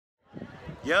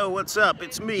Yo, what's up?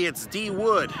 It's me, it's D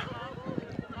Wood,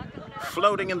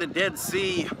 floating in the Dead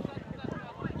Sea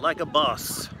like a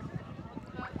boss.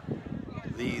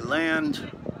 The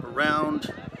land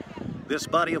around this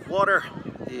body of water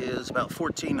is about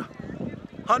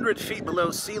 1,400 feet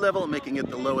below sea level, making it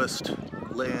the lowest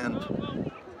land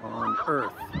on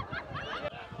Earth.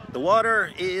 The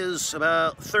water is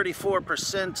about 34%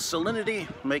 salinity,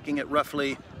 making it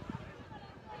roughly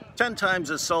 10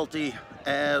 times as salty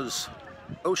as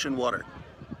ocean water.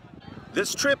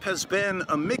 This trip has been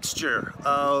a mixture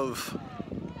of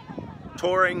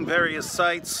touring various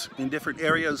sites in different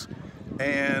areas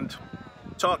and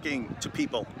talking to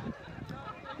people.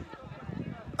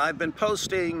 I've been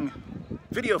posting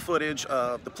video footage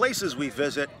of the places we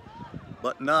visit,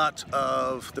 but not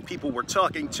of the people we're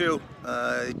talking to.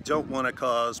 I don't want to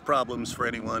cause problems for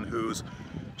anyone who's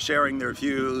sharing their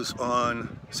views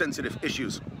on sensitive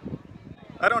issues.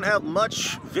 I don't have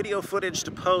much video footage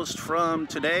to post from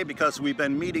today because we've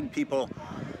been meeting people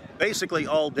basically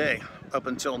all day up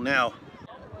until now.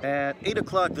 At 8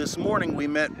 o'clock this morning, we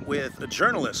met with a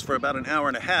journalist for about an hour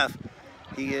and a half.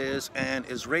 He is an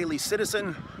Israeli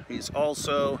citizen. He's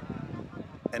also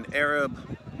an Arab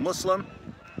Muslim.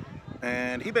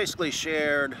 And he basically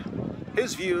shared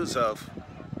his views of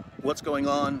what's going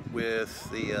on with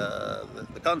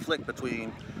the conflict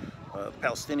between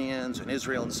Palestinians and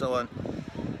Israel and so on.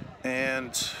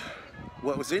 And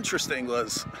what was interesting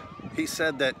was he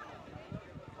said that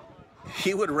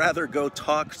he would rather go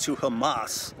talk to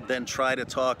Hamas than try to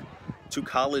talk to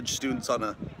college students on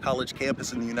a college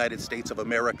campus in the United States of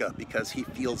America because he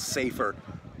feels safer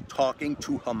talking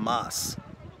to Hamas.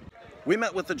 We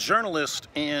met with a journalist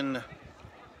in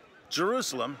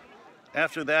Jerusalem.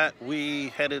 After that, we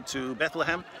headed to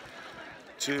Bethlehem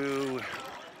to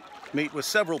meet with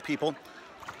several people.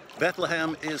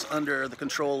 Bethlehem is under the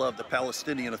control of the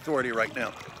Palestinian Authority right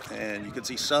now, and you can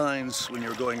see signs when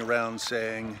you're going around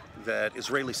saying that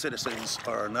Israeli citizens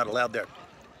are not allowed there.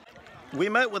 We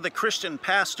met with a Christian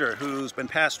pastor who's been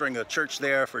pastoring a church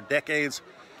there for decades.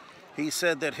 He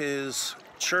said that his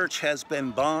church has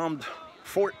been bombed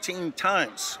 14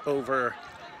 times over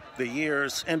the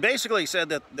years, and basically said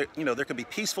that there could be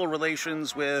peaceful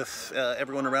relations with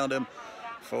everyone around him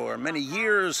for many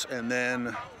years, and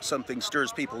then something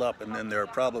stirs people up and then there are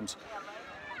problems.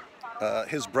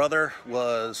 His brother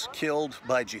was killed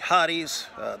by jihadis.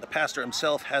 The pastor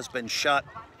himself has been shot,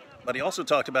 but he also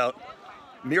talked about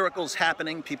miracles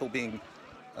happening, people being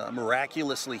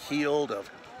miraculously healed of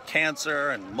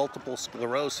cancer and multiple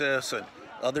sclerosis and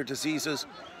other diseases.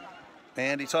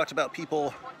 And he talked about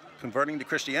people converting to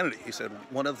Christianity. He said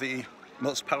one of the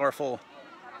most powerful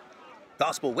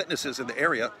gospel witnesses in the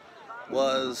area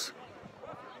was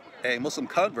a Muslim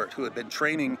convert who had been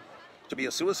training to be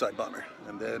a suicide bomber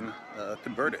and then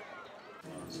converted.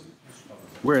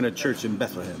 We're in a church in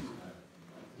Bethlehem.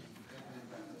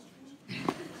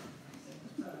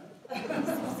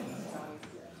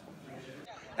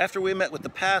 After we met with the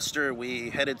pastor,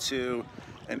 we headed to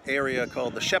an area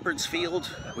called the Shepherd's Field,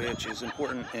 which is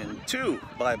important in two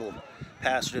Bible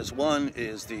passages. One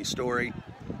is the story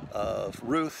of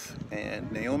Ruth and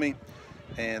Naomi,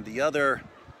 and the other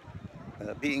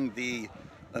being the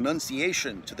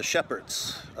annunciation to the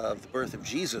shepherds of the birth of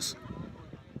Jesus.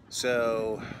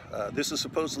 So this is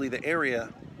supposedly the area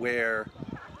where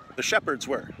the shepherds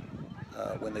were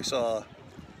when they saw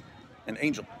an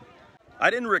angel. I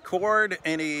didn't record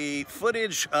any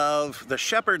footage of the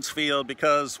shepherd's field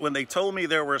because when they told me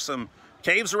there were some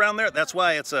caves around there, that's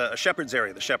why it's a shepherd's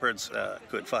area. The shepherds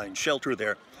could find shelter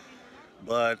there.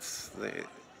 But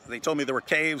they told me there were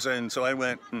caves, and so I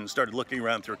went and started looking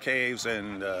around through caves,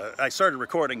 and I started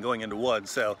recording going into one,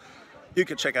 so you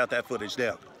can check out that footage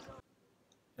now.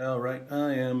 All right,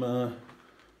 I am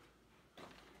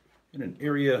in an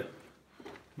area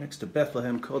next to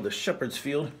Bethlehem called the Shepherd's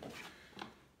Field.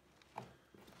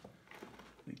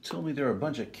 They told me there were a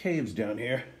bunch of caves down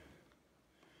here,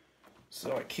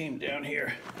 so I came down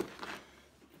here.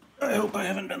 I hope I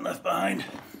haven't been left behind.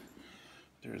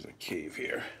 There's a cave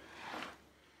here.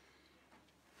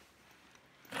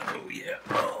 Oh yeah,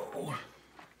 oh.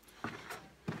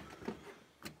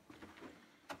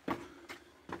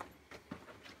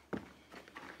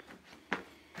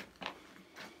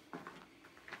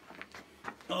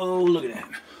 Oh, look at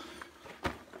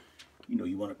that. You know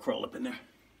you want to crawl up in there.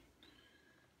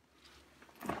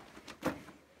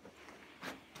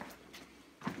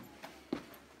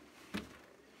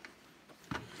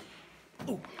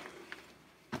 Oh.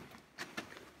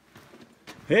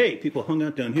 Hey, people hung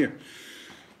out down here.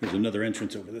 There's another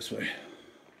entrance over this way.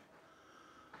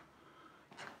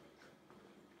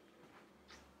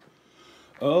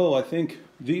 Oh, I think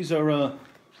these are, I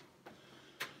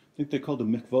think they're called the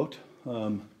mikvot.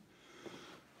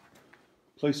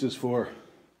 Places for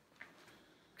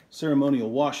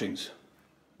ceremonial washings.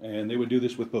 And they would do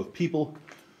this with both people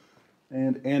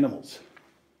and animals.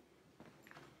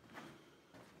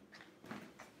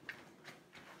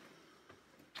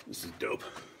 This is dope.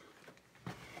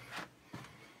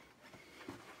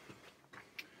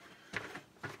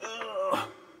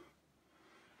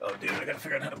 Oh, dude, I gotta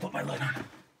figure out how to put my light on.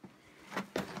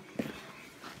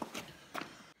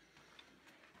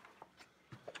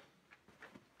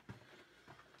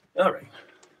 All right.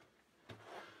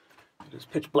 It is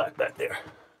pitch black back there.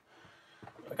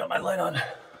 I got my light on.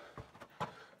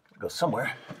 Go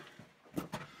somewhere.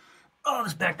 Oh,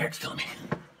 this backpack's killing me.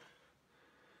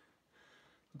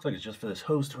 Looks like it's just for this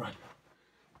hose to run.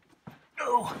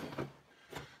 Oh.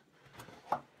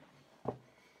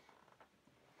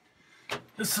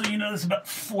 Just so you know, this is about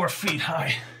 4 feet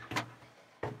high.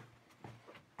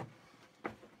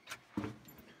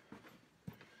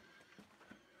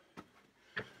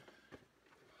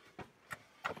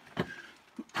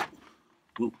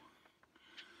 Ooh.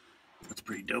 That's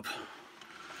pretty dope.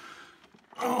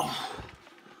 Oh.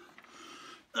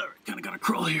 All right, kind of gotta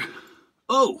crawl here.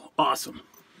 Oh, awesome.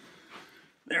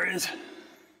 There it is.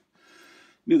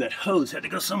 Knew that hose had to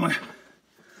go somewhere.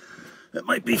 That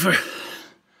might be for...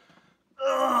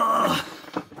 Oh,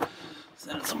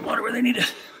 send some water where they need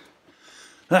it.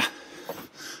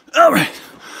 All right,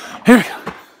 here we go.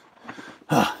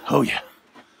 Oh yeah,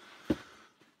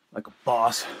 like a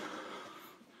boss.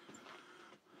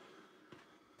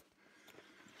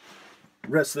 The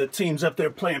rest of the team's up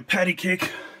there playing patty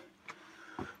cake.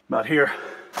 I'm out here,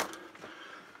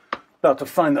 about to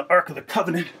find the Ark of the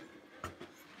Covenant.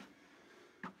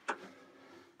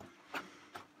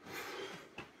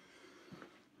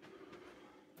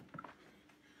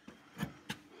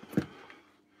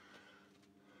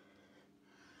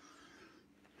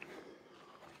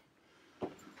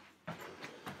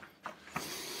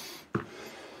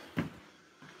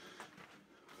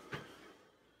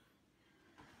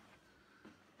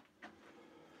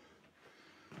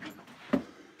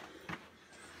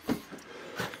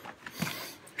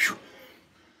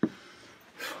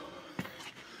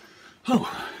 Oh,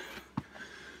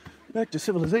 back to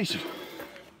civilization.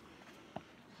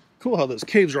 Cool how those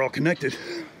caves are all connected.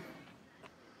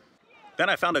 Then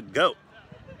I found a goat.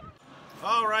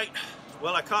 All right,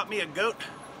 well, I caught me a goat.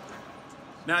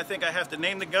 Now I think I have to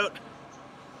name the goat.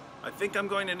 I think I'm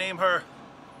going to name her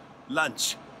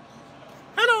Lunch.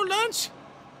 Hello, Lunch.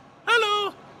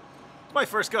 Hello. It's my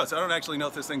first goat, so I don't actually know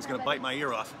if this thing's gonna bite my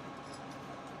ear off.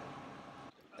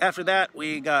 After that,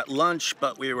 we got lunch,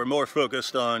 but we were more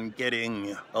focused on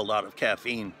getting a lot of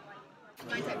caffeine.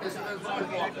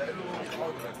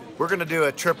 We're gonna do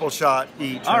a triple shot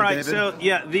each. All right, David? so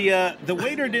yeah, the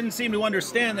waiter didn't seem to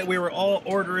understand that we were all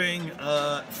ordering 3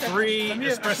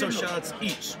 espresso shots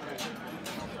each.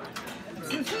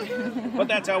 But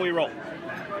that's how we roll.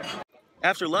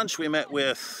 After lunch, we met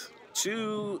with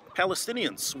 2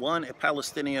 Palestinians. One, a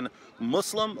Palestinian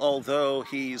Muslim, although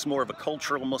he's more of a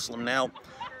cultural Muslim now,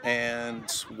 and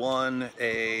one,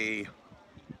 a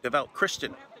devout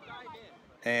Christian.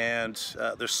 And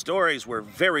their stories were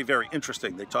very, very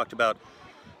interesting. They talked about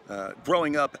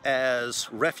growing up as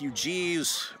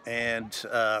refugees, and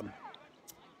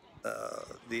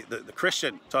the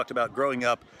Christian talked about growing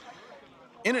up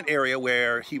in an area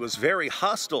where he was very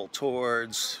hostile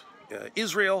towards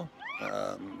Israel,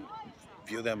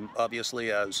 view them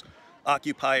obviously as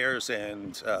occupiers,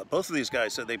 and both of these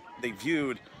guys said they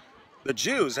viewed the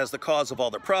Jews as the cause of all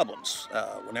their problems.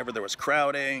 Whenever there was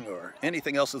crowding or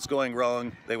anything else that's going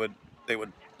wrong, they would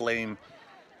blame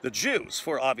the Jews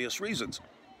for obvious reasons.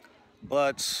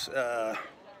 But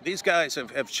these guys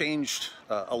have changed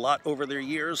a lot over their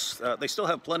years. They still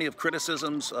have plenty of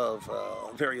criticisms of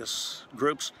various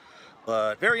groups,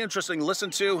 but very interesting to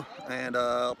listen to, and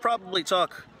I'll probably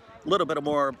talk a little bit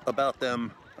more about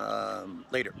them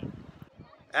later.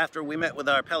 After we met with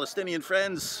our Palestinian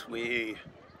friends, we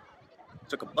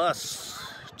took a bus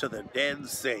to the Dead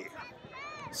Sea.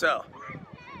 So,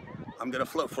 I'm gonna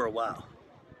float for a while,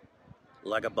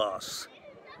 like a boss.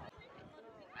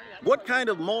 What kind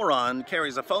of moron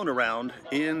carries a phone around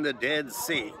in the Dead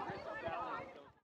Sea?